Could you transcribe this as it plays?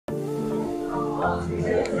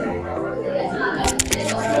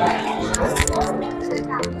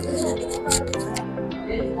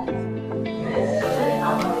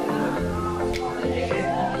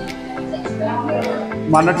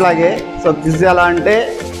మొన్నట్లాగే so quiz ఎలా అంటే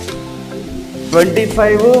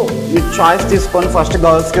 25 మీకు చాయిస్ తీసుకొని ఫస్ట్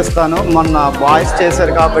గర్ల్స్కి ఇస్తాను. మొన్న బాయ్స్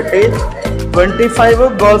చేశారు కాబట్టి 25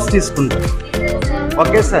 గర్ల్స్ తీసుకుంటారు.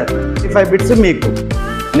 ఓకే సార్, 25 బిట్స్ మీకు.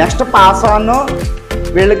 నెక్స్ట్ పాస్ ఆన్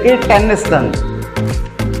వీళ్ళకి 10 ఇస్తాను.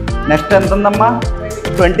 నెక్స్ట్ ఎంత ఉందమ్మా?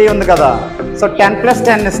 20 ఉంది కదా. సో 10 +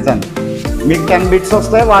 10 ఇస్తాను. మీకు 10 బిట్స్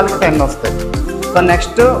వస్తాయి, వాళ్ళకి 10 వస్తాయి. సో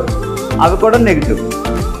నెక్స్ట్ అవి కూడా నెగిటివ్.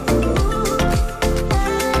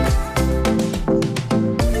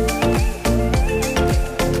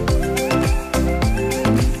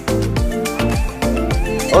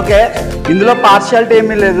 ఓకే, ఇందులో పార్షియాలిటీ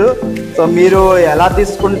ఏమీ లేదు. సో మీరు ఎలా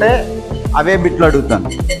తీసుకుంటే అవే బిట్లు అడుగుతాను.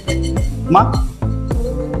 మా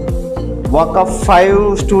ఒక 5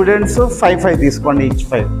 స్టూడెంట్స్ 5 తీసుకోండి, ఈచ్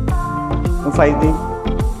 5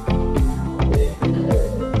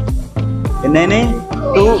 ఎన్నైనా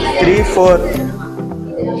 2 3 4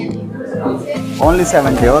 ఓన్లీ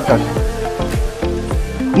 70. ఓకే,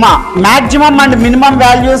 మా maximum and minimum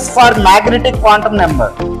values for magnetic quantum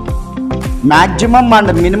number. Maximum and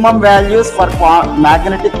minimum values for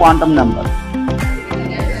magnetic quantum number.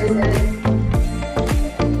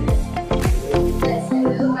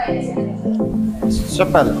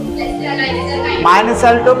 Simple.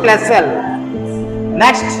 -L to +L.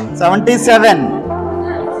 Next 77.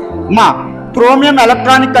 Ma chromium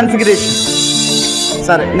electronic configuration.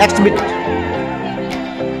 Sorry, next bit.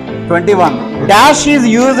 21. Dash is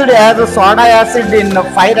used as a soda acid in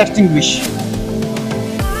fire extinguish.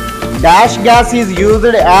 Dash gas is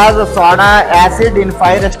used as a soda acid in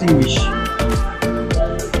fire extinguish.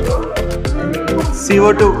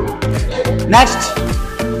 CO2. Next,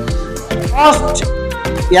 most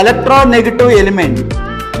electronegative element.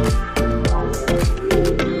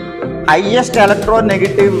 Highest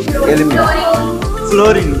electronegative element.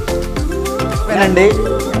 Fluorine. వినండి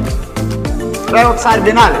ఒకసారి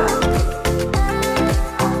వినాలి.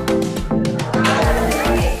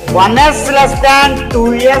 1s less than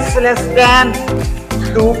 2s less than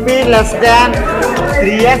 2p less than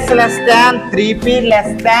 3s less than 3p less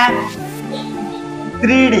than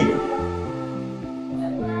 3d.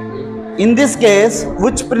 In this case,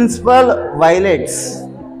 which principle violates?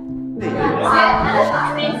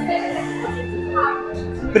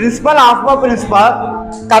 Principle of principle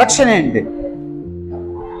correction ఏంటి?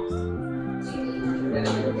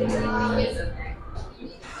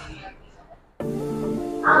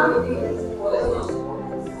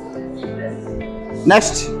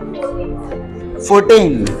 Next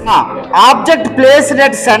 14. Object placed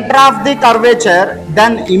at center of the curvature,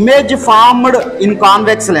 then image formed in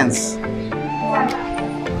convex lens.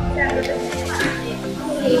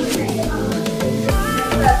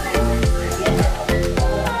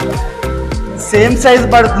 Same size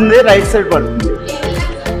పడుతుంది, right side పడుతుంది.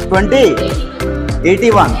 20.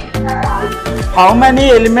 81. How many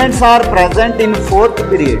elements are present in 4th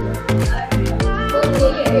period?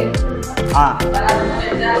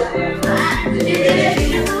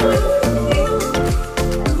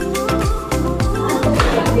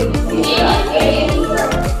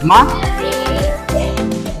 Ma?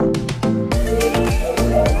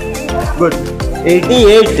 Good.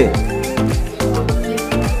 88.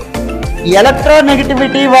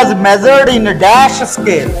 Electronegativity was measured in a dash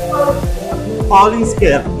scale. Pauling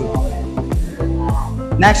scale.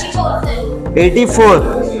 Next. 84.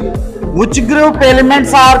 Which group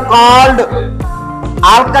elements are called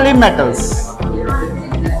alkali metals?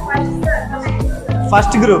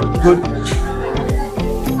 First group. Good.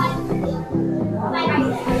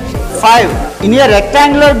 5. In a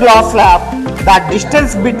rectangular glass slab, the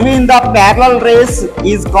distance between the parallel rays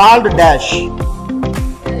is called dash.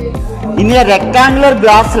 In a rectangular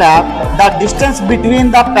glass slab, the distance between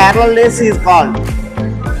the parallel rays is called.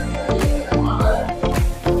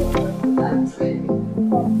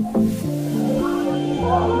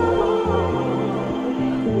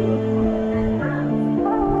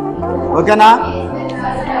 Okay na?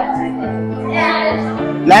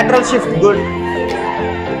 Lateral shift. Good.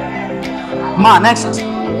 Ma, next.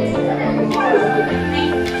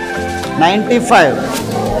 95.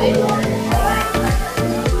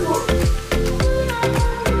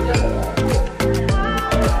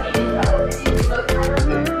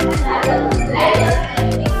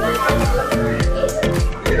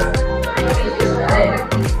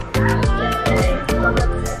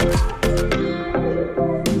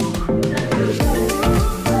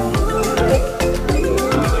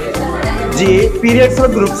 G periods or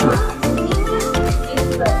groups.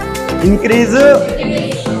 increase,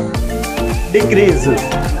 decrease.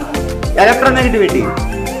 Electronegativity,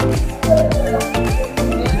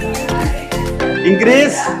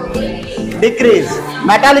 increase, decrease.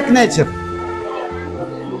 Metallic nature,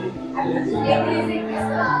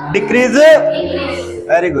 decrease,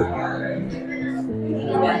 very good.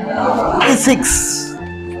 E6,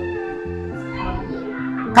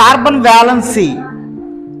 carbon valency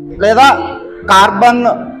లేదా carbon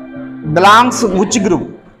belongs which group?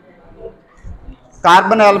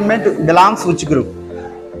 Carbon element belongs which group?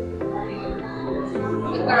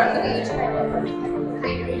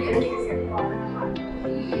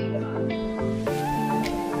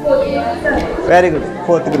 Very good,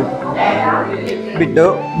 fourth group.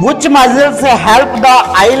 Which muscles help the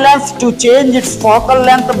eye lens to change its focal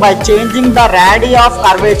length by changing the radii of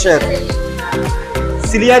curvature?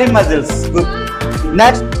 Ciliary muscles. Good.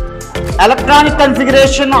 Next, electronic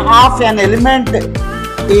configuration of an element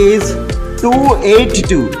is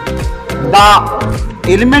 282. The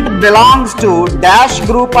element belongs to dash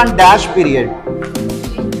group and dash period.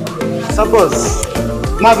 Suppose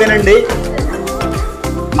మా వినండి,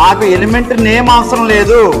 నాకు element name అవసరం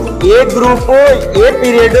లేదు, ఏ group a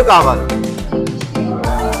period కావాలి.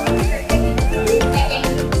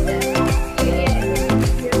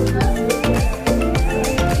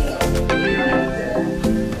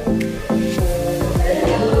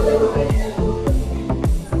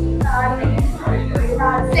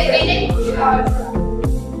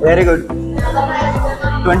 Very good.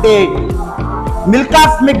 28. Milk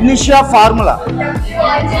of magnesia formula.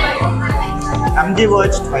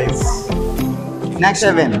 mgOH twice. Next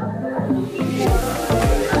 7.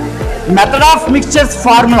 Method of mixtures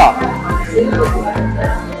formula.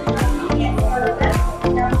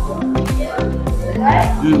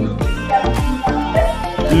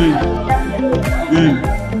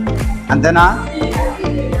 అంతేనా?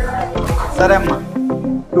 సరే అమ్మా,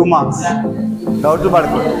 2 marks. Doubt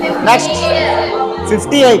పడకూడదు. Next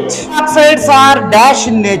 58. Oxides are dash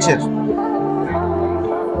in nature.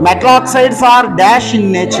 Metal oxides are dash in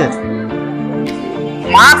nature.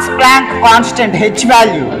 Max Planck constant H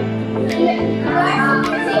value.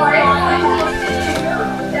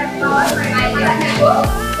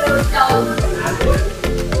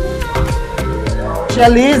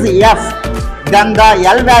 Shell is F, then the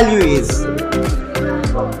L value is.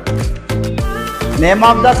 Name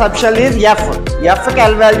of the subshell is F. F की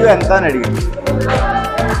L value ఎంత అని అడిగారు.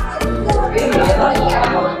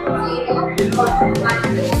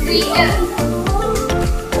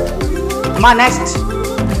 మా next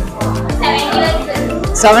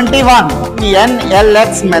 71.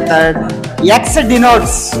 NLX method. X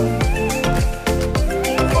denotes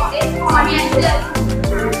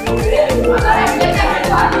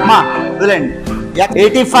మా వదిలేండి.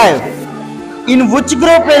 85. In which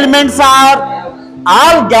group elements are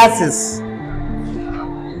all gases?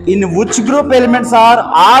 In which group elements are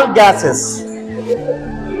all gases?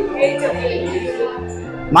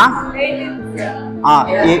 మా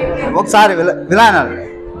ఒకసారి వినాలి.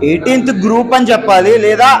 18th గ్రూప్ అని చెప్పాలి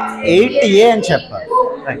లేదా 8A అని చెప్పాలి.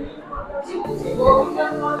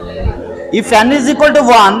 If n is equal to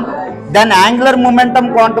 1, then angular momentum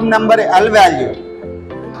quantum number L value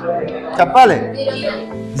చెప్పాలి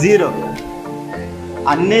 0.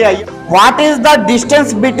 అన్ని what is the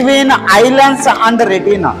distance between eye lens and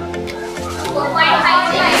retina?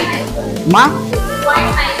 మా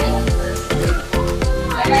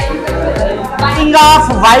splitting of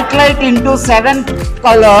white light into 7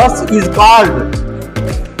 colors is called.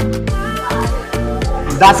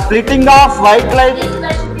 The splitting of white light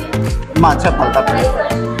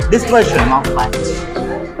dispersion of light.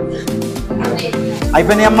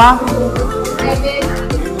 అయిపోయినాయమ్మా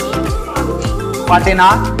 14.